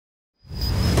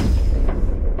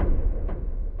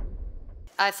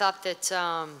I thought that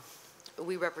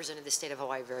we represented the state of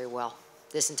Hawaii very well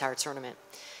this entire tournament.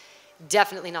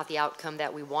 Definitely not the outcome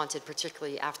that we wanted,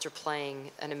 particularly after playing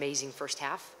an amazing first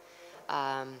half.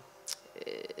 But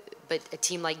a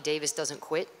team like Davis doesn't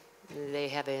quit. They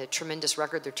have a tremendous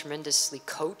record. They're tremendously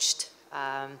coached.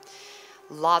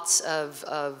 Lots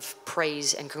of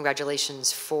praise and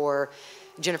congratulations for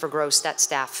Jennifer Gross, that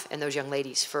staff, and those young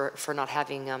ladies for not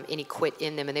having any quit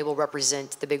in them, and they will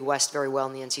represent the Big West very well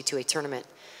in the NC2A tournament.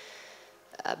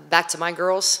 Back to my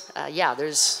girls, yeah,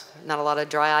 there's not a lot of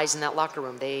dry eyes in that locker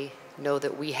room. They know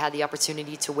that we had the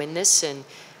opportunity to win this, and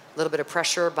a little bit of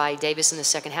pressure by Davis in the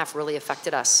second half really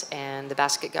affected us, and the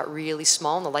basket got really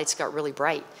small and the lights got really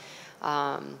bright.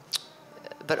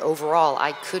 But overall,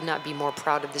 I could not be more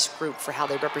proud of this group for how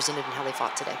they represented and how they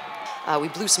fought today. We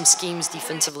blew some schemes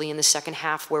defensively in the second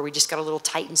half where we just got a little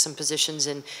tight in some positions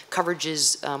and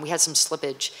coverages. We had some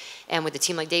slippage. And with a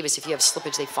team like Davis, if you have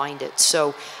slippage, they find it.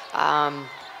 So,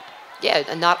 yeah,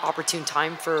 a not opportune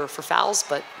time for fouls,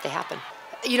 but they happen.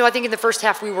 You know, I think in the first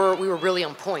half we were really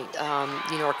on point.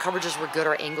 You know, our coverages were good,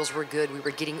 our angles were good. We were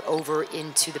getting over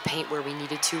into the paint where we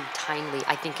needed to timely.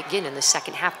 I think, again, in the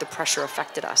second half, the pressure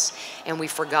affected us, and we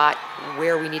forgot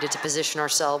where we needed to position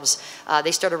ourselves.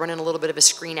 They started running a little bit of a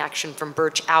screen action from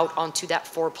Birch out onto that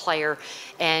four-player,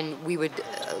 and we would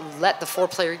let the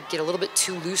four-player get a little bit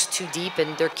too loose, too deep,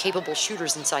 and they're capable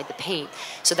shooters inside the paint.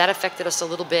 So that affected us a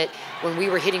little bit. When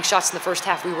we were hitting shots in the first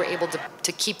half, we were able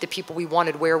to keep the people we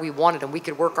wanted where we wanted them. We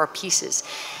could work our pieces.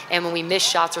 And when we missed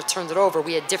shots or turned it over,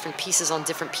 we had different pieces on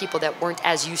different people that weren't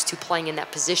as used to playing in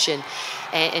that position.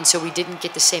 And so we didn't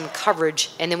get the same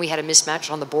coverage. And then we had a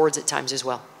mismatch on the boards at times as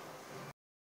well.